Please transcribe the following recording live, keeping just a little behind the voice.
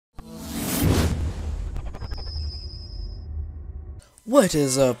What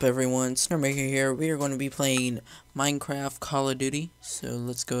is up, everyone? Snowmaker here. We are going to be playing Minecraft Call of Duty. So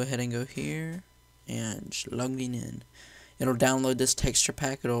let's go ahead and go here and logging in. It'll download this texture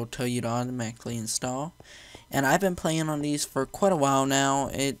pack. It'll tell you to automatically install. And I've been playing on these for quite a while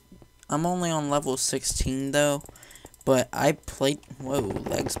now. I'm only on level 16 though. But I played. Whoa,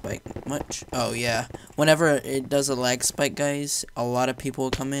 lag spike. Much? Oh yeah. Whenever it does a lag spike, guys, a lot of people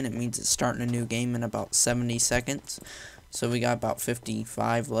will come in. It means it's starting a new game in about 70 seconds. So we got about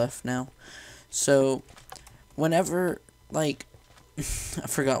 55 left now. So whenever, like, I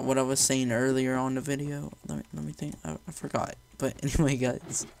forgot what I was saying earlier on the video. Let me think. I forgot. But anyway,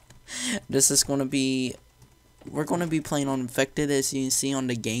 guys, this is going to be. We're going to be playing on Infected. As you can see on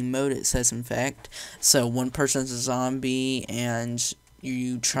the game mode, it says Infect. So one person's a zombie, and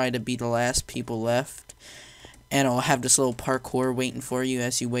you try to be the last people left. And it'll have this little parkour waiting for you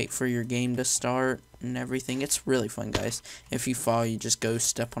as you wait for your game to start and everything. It's really fun, guys. If you fall, you just go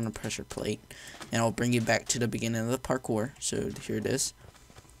step on the pressure plate, and it'll bring you back to the beginning of the parkour. So here it is.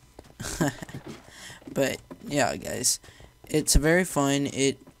 But yeah, guys, it's very fun.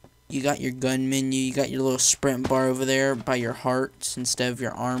 You got your gun menu, you got your little sprint bar over there by your hearts instead of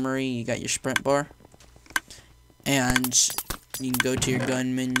your armory. You got your sprint bar, and you can go to your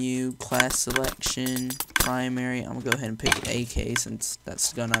gun menu, class selection, primary. I'm gonna go ahead and pick AK since that's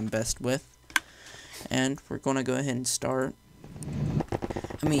the gun I'm best with. And we're gonna go ahead and start.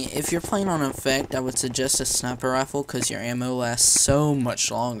 I mean, if you're playing on Effect, I would suggest a sniper rifle because your ammo lasts so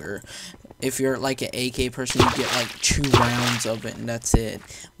much longer. If you're like an AK person, you get like 2 rounds of it and that's it.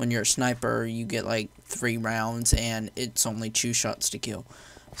 When you're a sniper, you get like 3 rounds and it's only 2 shots to kill.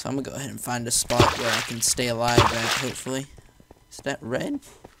 So I'm gonna go ahead and find a spot where I can stay alive at, hopefully. Is that red?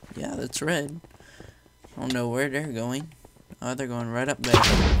 Yeah, that's red. I don't know where they're going. Oh, they're going right up there.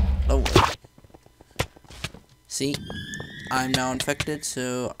 Lower. See? I'm now infected,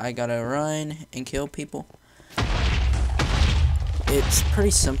 so I gotta run and kill people. It's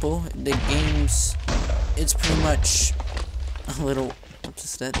pretty simple. The game's... It's pretty much a little... What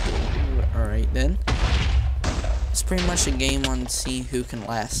does that do? Alright, then. It's pretty much a game on seeing who can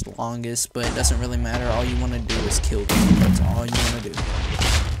last longest, but it doesn't really matter. All you want to do is kill them. That's all you want to do.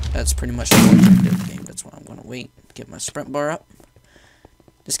 That's pretty much the objective of the game. That's why I'm going to wait. Get my sprint bar up.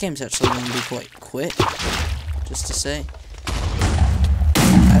 This game's actually going to be quite quick. Just to say.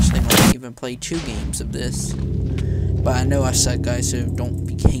 I actually might even play 2 games of this. But I know I suck, guys, so don't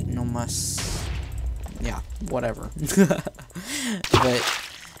be hating on my... Yeah, whatever. But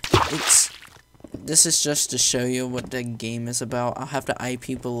this is just to show you what the game is about. I'll have the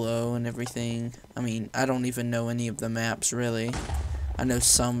IP below and everything. I mean, I don't even know any of the maps, really. I know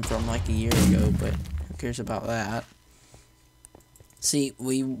some from like a year ago, but who cares about that? See,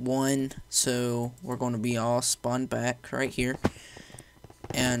 we won, so we're going to be all spawned back right here.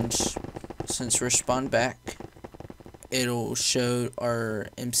 And since we're spawned back, it'll show our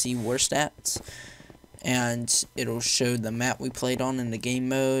MC war stats. And it'll show the map we played on in the game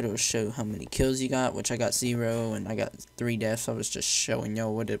mode. It'll show how many kills you got, which I got 0, and I got 3 deaths. I was just showing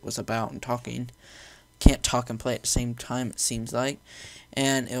y'all what it was about and talking. Can't talk and play at the same time, it seems like.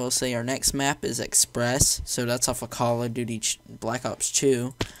 And it will say our next map is Express, so that's off of Call of Duty Black Ops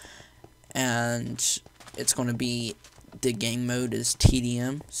 2. And it's going to be, the game mode is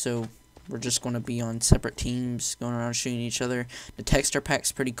TDM, so we're just going to be on separate teams, going around shooting each other. The texture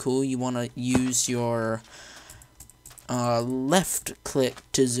pack's pretty cool. You want to use your left click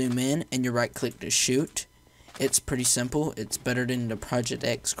to zoom in and your right click to shoot. It's pretty simple. It's better than the Project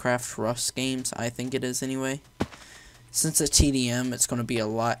X Craft Rust games. I think it is anyway. Since it's TDM, it's going to be a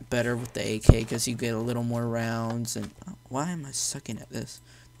lot better with the AK because you get a little more rounds. And why am I sucking at this?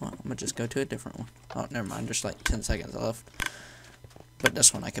 Well, I'm going to just go to a different one. Oh, never mind. There's like 10 seconds left. But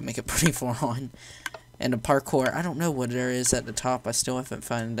this one I can make it pretty far on. And the parkour, I don't know what there is at the top. I still haven't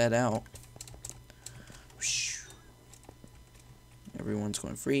found that out. Everyone's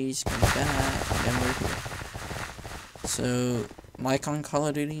going to freeze, going to die, and we're here. So, like on Call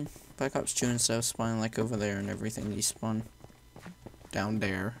of Duty, Black Ops 2 and stuff, spawn like over there and everything. You spawn down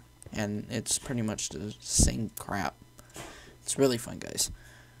there. And it's pretty much the same crap. It's really fun, guys.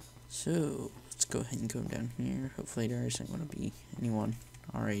 So, let's go ahead and go down here. Hopefully there isn't going to be anyone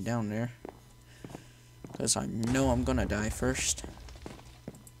already down there. Because I know I'm going to die first.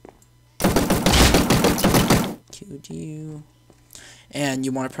 Killed you. And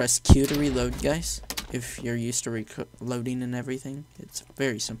you want to press Q to reload, guys. If you're used to reloading and everything. It's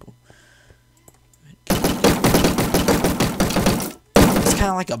very simple. It's kind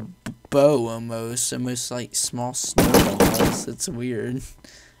of like a bow almost. Almost like small snowballs. It's weird.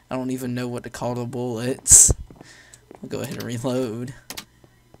 I don't even know what to call the bullets. I'll go ahead and reload.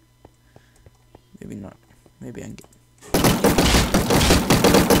 Maybe not. Maybe I can get...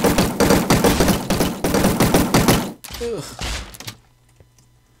 Ugh.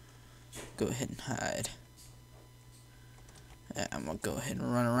 Go ahead and hide. I'm gonna go ahead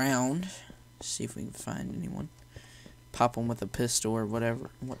and run around. See if we can find anyone. Pop them with a pistol or whatever.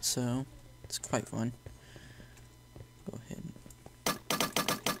 It's quite fun. Go ahead.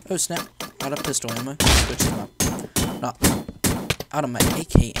 Oh snap! Out of pistol ammo. Switch them up. Not out of my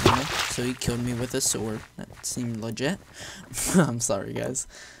AK ammo. So he killed me with a sword. That seemed legit. I'm sorry, guys.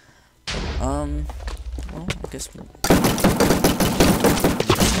 Well, I guess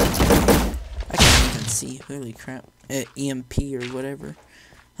I can't even see. Holy crap! EMP or whatever.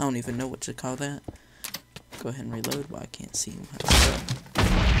 I don't even know what to call that. Go ahead and reload. Well, I can't see him.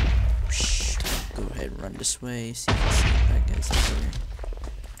 Go ahead and run this way. See if I see that guy's up there.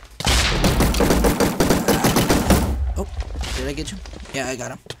 Oh, did I get you? Yeah, I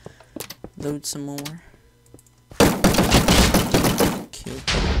got him. Load some more. Kill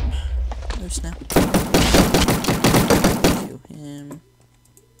him. Oh snap. Kill him.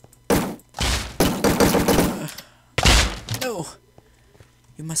 No!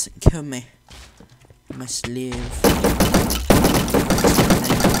 You mustn't kill me. You must live.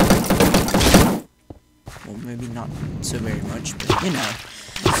 Well, maybe not so very much, but you know.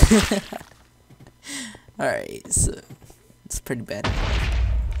 Alright, so it's pretty bad.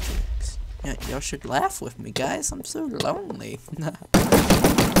 Yeah, y'all should laugh with me, guys. I'm so lonely. I don't know,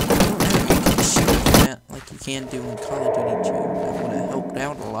 you can shoot with that like you can do in Call of Duty 2. That would have helped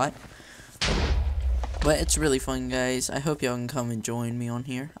out a lot. But it's really fun, guys. I hope y'all can come and join me on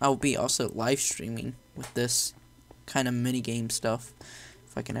here. I'll be also live streaming with this kind of mini game stuff.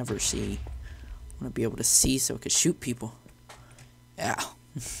 If I can ever see. I want to be able to see so I can shoot people. Yeah.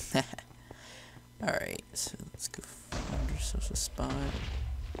 Alright, so let's go find ourselves a spot.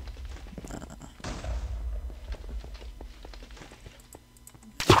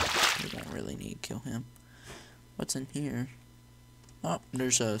 We don't really need to kill him. What's in here? Oh,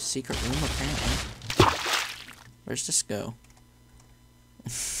 there's a secret room apparently. Where's this go?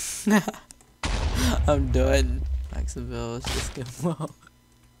 I'm done. Maxville, let's just go. Whoa.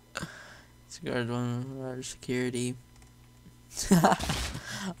 Let's guard one of our security.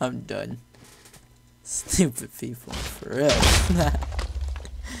 I'm done. Stupid people, for real.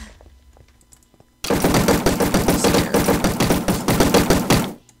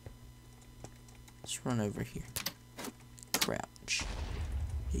 Let's run over here. Crouch.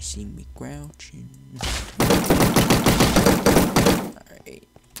 They see me crouching. Alright.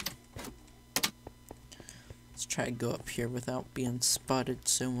 Let's try to go up here without being spotted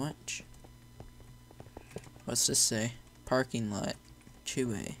so much. What's this say? Parking lot.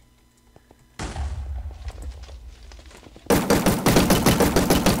 2A.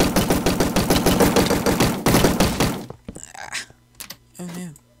 Ah. Oh no.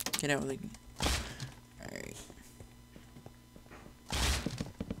 Get out of the... Alright.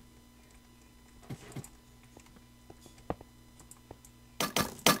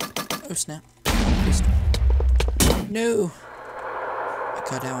 Oh snap. No! I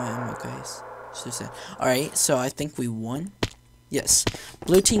got out of ammo, guys. So sad. Alright, so I think we won. Yes.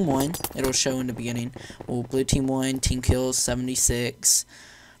 Blue team won. It'll show in the beginning. Well, blue team won. Team kills 76.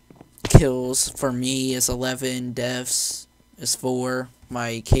 Kills for me is 11. Deaths is 4.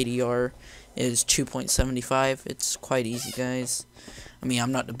 My KDR is 2.75. It's quite easy, guys. I mean,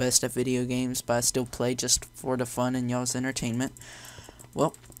 I'm not the best at video games, but I still play just for the fun and y'all's entertainment.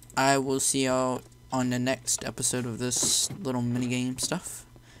 Well, I will see y'all on the next episode of this little minigame stuff.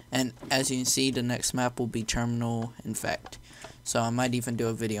 And as you can see, the next map will be Terminal Infect. So I might even do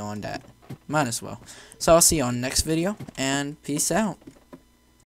a video on that. Might as well. So I'll see you on the next video, and peace out.